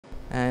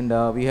And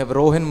we have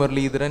Rohan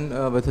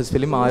Muraleedharan with his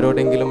film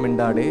Aarodengilum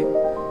Mindande,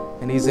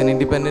 and he's an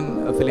independent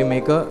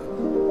filmmaker.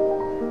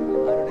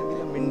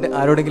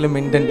 Aarodengilum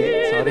Mindande,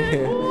 sorry.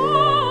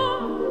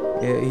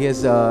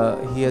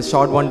 He has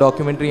shot one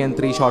documentary and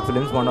 3 short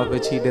films, one of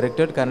which he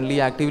directed.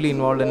 Currently actively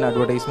involved in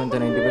advertisement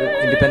and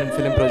independent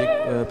film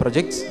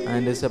projects,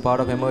 and is a part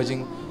of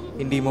emerging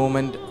indie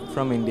movement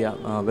from India.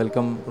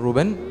 Welcome,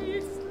 Ruben.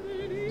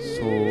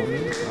 So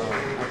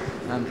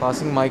I'm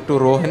passing mic to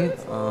Rohan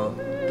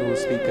to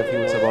speak a few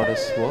words about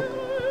his work.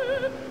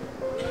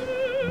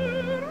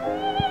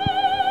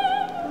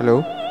 Hello,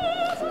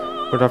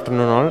 good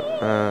afternoon all.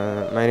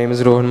 My name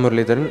is Rohan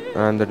Muraleedharan.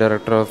 I am the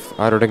director of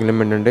Aarodengilum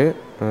Mindande,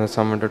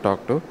 someone to talk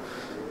to.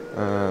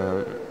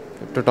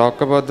 To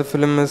talk about the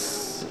film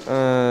is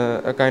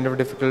a kind of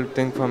difficult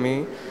thing for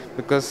me,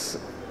 because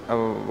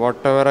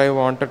whatever I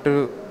wanted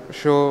to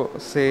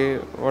say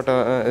what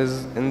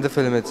is in the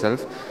film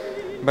itself.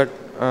 But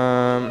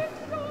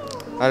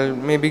I'll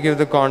maybe give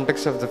the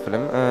context of the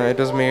film. It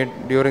was made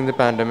during the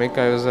pandemic.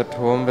 I was at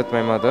home with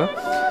my mother,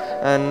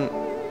 and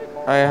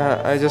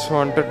I just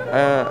wanted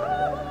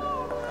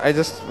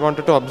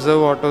to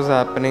observe what was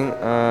happening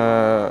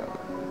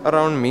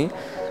around me,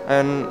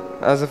 and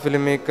as a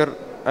filmmaker,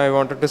 I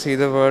wanted to see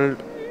the world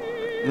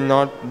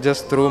not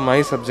just through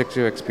my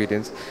subjective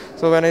experience.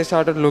 So when I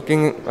started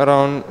looking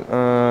around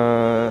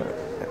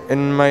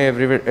in my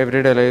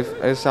everyday life,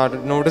 I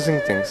started noticing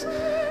things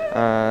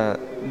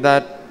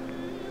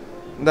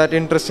that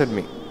interested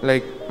me.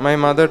 Like, my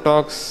mother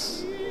talked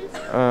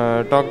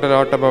a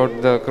lot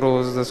about the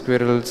crows, the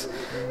squirrels,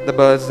 the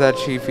birds that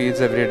she feeds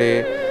every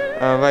day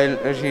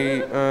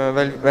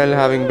while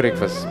having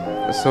breakfast.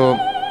 So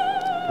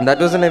that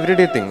was an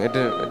everyday thing. It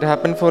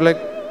happened for like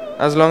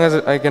as long as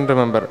I can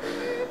remember.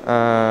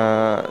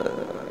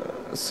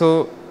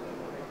 So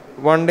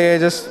one day I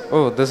just,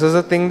 this is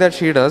a thing that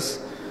she does.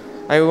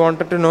 I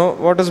wanted to know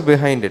what is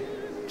behind it.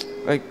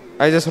 Like,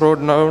 I just wrote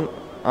down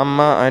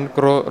Amma and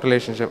crow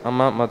relationship,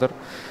 mother,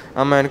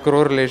 Amma and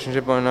crow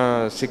relationship on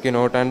a sticky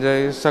note, and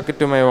I stuck it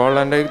to my wall,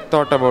 and I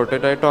thought about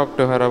it. I talked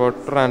to her about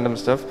random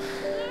stuff,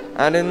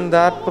 and in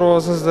that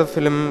process the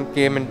film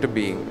came into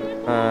being.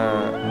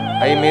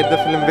 I made the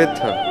film with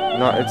her.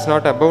 No, it's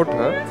not about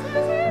her.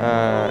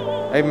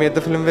 I made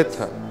the film with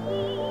her.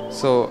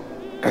 So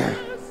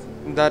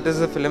that is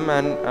the film,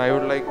 and I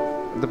would like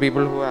the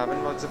people who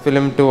haven't watched the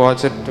film to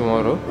watch it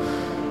tomorrow.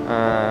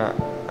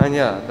 And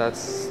yeah,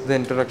 that's the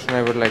introduction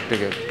I would like to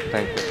give.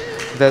 Thank you.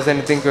 If there's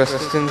anything,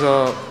 questions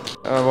or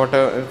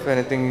whatever, if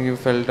anything you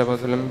felt about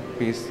the film,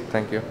 please.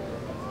 Thank you.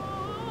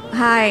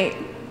 Hi.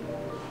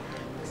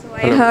 So I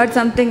Hello. heard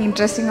something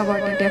interesting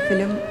about your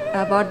film,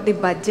 about the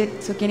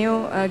budget. So can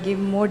you give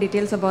more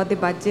details about the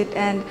budget,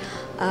 and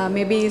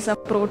maybe some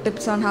pro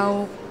tips on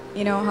how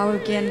you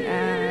can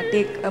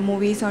take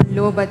movies on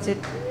low budget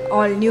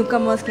all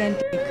newcomers can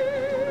take?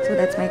 So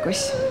that's my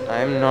question. I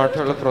am not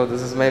a pro.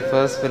 This is my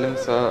first film,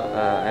 so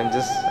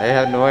I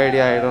have no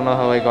idea. I don't know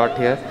how I got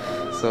here.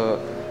 So,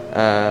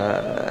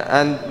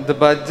 and the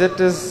budget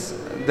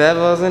there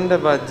wasn't a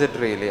budget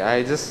really.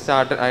 I just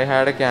started. I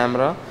had a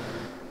camera.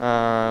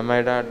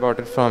 My dad bought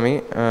it for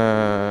me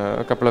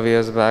a couple of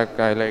years back.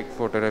 I like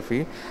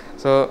photography.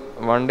 So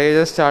one day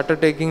I just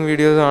started taking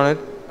videos on it.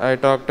 I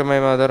talked to my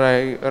mother.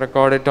 I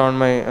recorded it on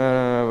my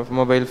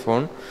mobile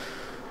phone.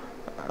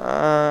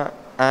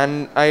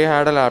 And I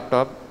had a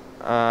laptop.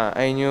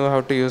 I knew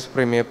how to use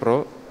Premiere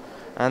Pro,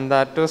 and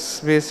that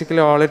was basically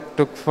all it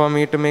took for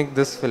me to make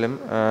this film.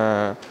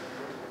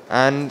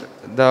 And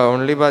the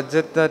only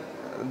budget that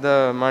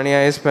the money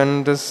I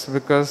spent is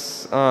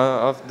because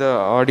of the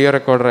audio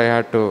recorder I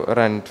had to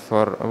rent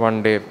for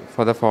one day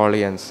for the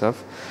Foley and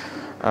stuff.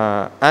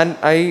 And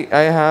I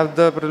have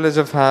the privilege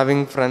of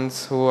having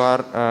friends who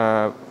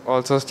are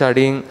also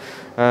studying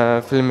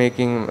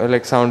filmmaking,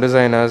 like sound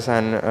designers,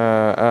 and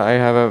I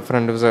have a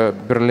friend who's a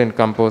brilliant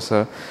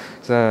composer.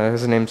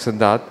 His name's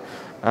Siddharth.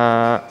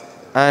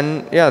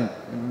 And yeah,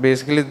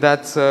 basically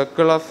that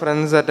circle of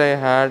friends that I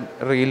had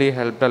really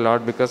helped a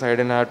lot, because I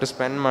didn't have to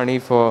spend money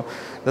for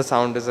the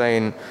sound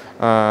design.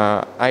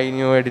 I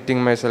knew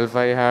editing myself.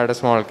 I had a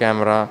small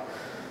camera.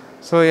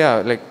 So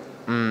yeah, like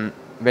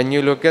when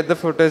you look at the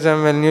footage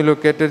and when you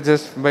look at it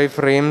just by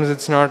frames,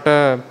 it's not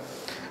a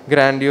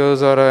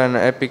grandiose or an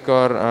epic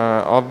or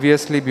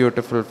obviously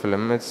beautiful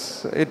film.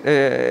 It's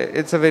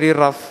a very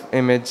rough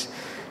image.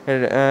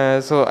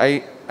 So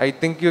I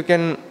think you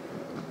can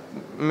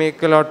make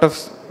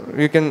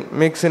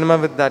cinema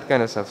with that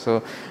kind of stuff.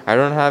 So I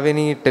don't have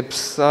any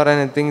tips or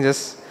anything.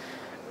 Just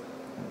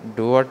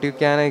do what you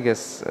can, I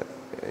guess.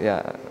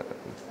 Yeah.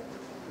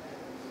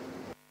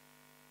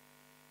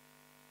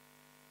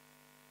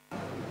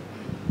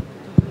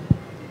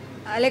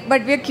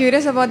 But we're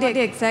curious about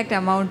the exact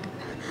amount.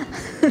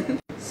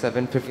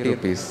 750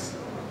 rupees.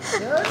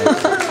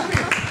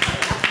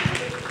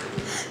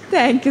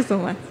 Thank you so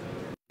much.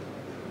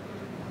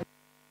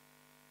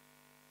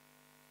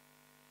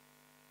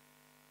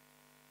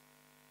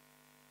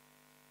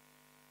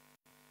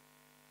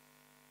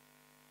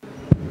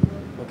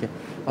 Okay.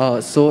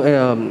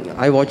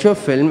 I watch your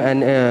film,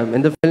 and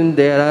in the film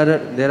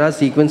there are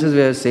sequences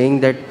where saying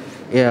that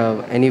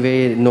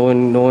anyway no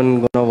one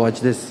gonna watch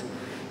this.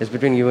 It's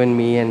between you and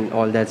me and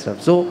all that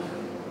stuff. So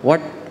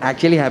what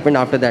actually happened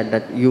after that?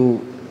 That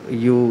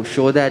you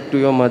show that to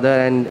your mother,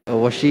 and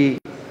was she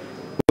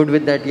good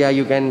with that? Yeah,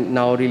 you can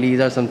now release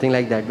or something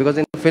like that. Because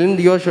in the film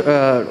you're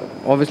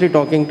obviously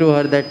talking to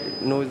her that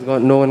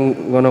no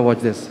one gonna watch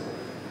this.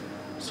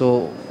 So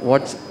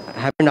what's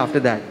happened after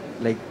that?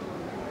 Like.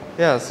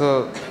 Yeah,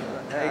 so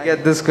I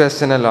get this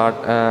question a lot,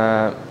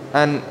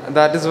 and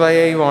that is why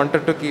I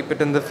wanted to keep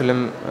it in the film,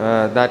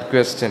 that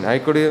question. I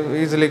could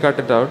easily cut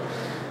it out,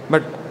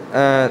 but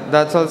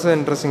that's also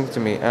interesting to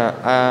me.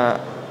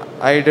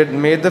 I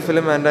made the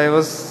film, and I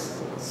was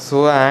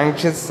so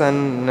anxious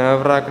and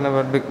nerve-wracking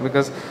about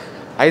because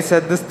I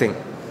said this thing.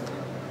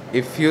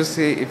 If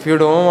you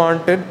don't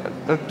want it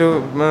to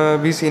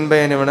be seen by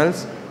anyone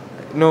else,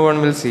 no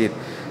one will see it.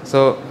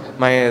 So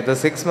the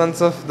 6 months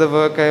of the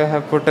work I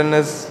have put in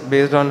is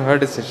based on her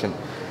decision.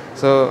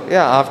 So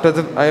yeah, after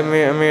I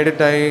made it,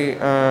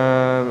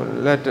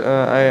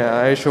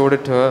 I showed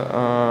it to her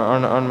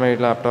on my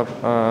laptop,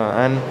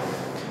 and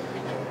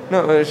no,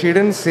 she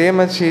didn't say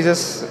much. She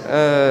just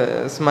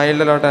smiled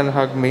a lot and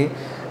hugged me,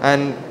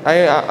 and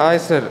I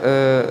said,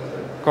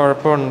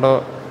 "കുഴപ്പമുണ്ടോ?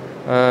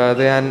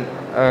 ഞാൻ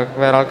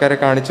വേറെ ആൾക്കാരെ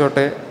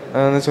കാണിച്ചോട്ടെ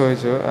എന്ന്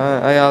ചോദിച്ചു."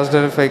 I asked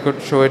her if I could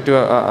show it to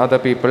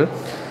other people,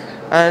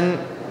 and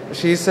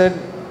she said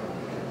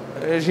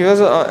she was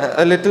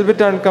a little bit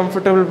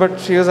uncomfortable, but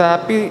she was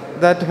happy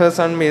that her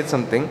son made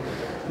something.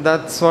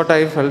 That's what I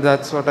felt,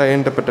 that's what I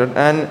interpreted,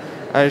 and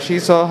she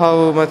saw how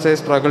much I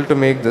struggled to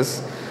make this.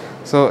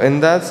 So in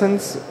that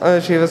sense,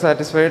 she was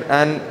satisfied,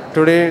 and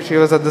today she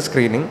was at the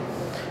screening.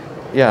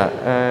 Yeah,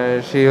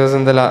 she was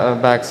in the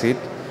back seat.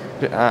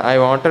 I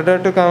wanted her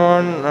to come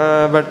on,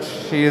 but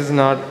she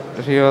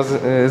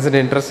isn't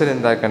interested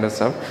in that kind of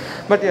stuff.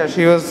 But yeah,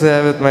 she was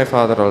there with my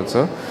father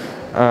also.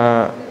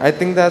 I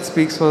think that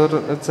speaks for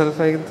itself,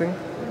 I think.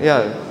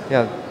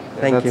 Yeah.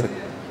 Thank you. It.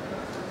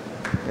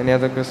 Any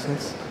other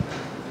questions?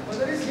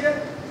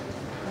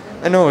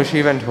 No, she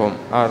went home.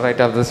 Right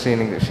after the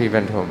screening, she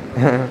went home.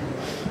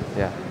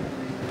 Yeah.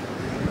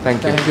 Thank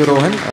you. Thank you, Rohan.